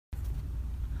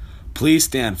Please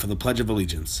stand for the Pledge of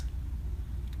Allegiance.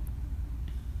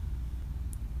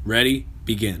 Ready?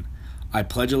 Begin. I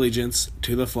pledge allegiance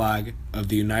to the flag of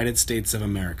the United States of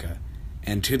America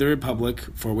and to the republic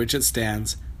for which it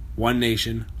stands, one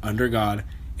nation, under God,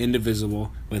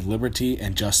 indivisible, with liberty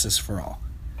and justice for all.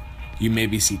 You may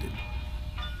be seated.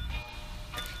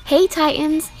 Hey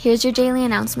Titans, here's your daily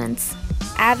announcements.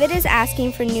 Avid is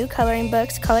asking for new coloring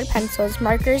books, colored pencils,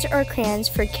 markers, or crayons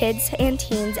for kids and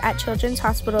teens at Children's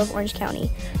Hospital of Orange County.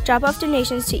 Drop off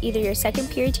donations to either your second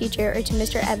period teacher or to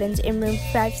Mr. Evans in room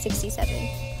 567.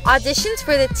 Auditions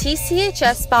for the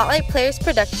TCHS Spotlight Players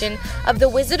production of The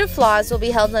Wizard of Flaws will be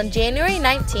held on January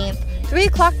 19th, 3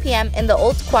 o'clock p.m. in the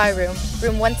Old Choir Room,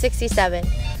 room 167.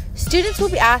 Students will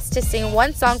be asked to sing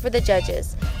one song for the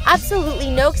judges.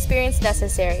 Absolutely no experience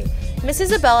necessary. Miss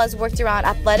Isabella has worked around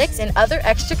athletics and other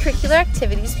extracurricular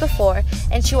activities before,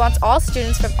 and she wants all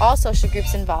students from all social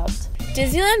groups involved.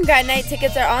 Disneyland Grad Night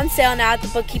tickets are on sale now at the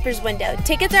bookkeeper's window.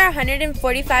 Tickets are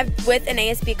 $145 with an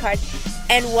ASB card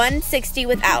and $160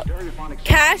 without.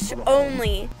 Cash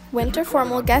only. Winter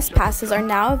formal guest passes are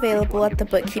now available at the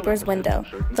bookkeeper's window.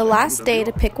 The last day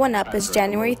to pick one up is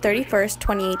January 31st,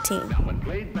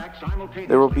 2018.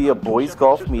 There will be a boys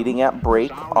golf meeting at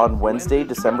Break on Wednesday,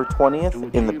 December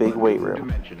 20th in the big weight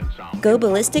room. Go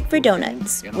ballistic for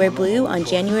donuts. Wear blue on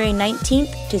January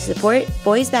 19th to support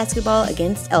boys basketball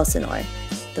against Elsinore.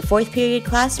 The fourth period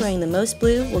class wearing the most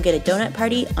blue will get a donut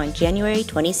party on January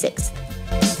 26th.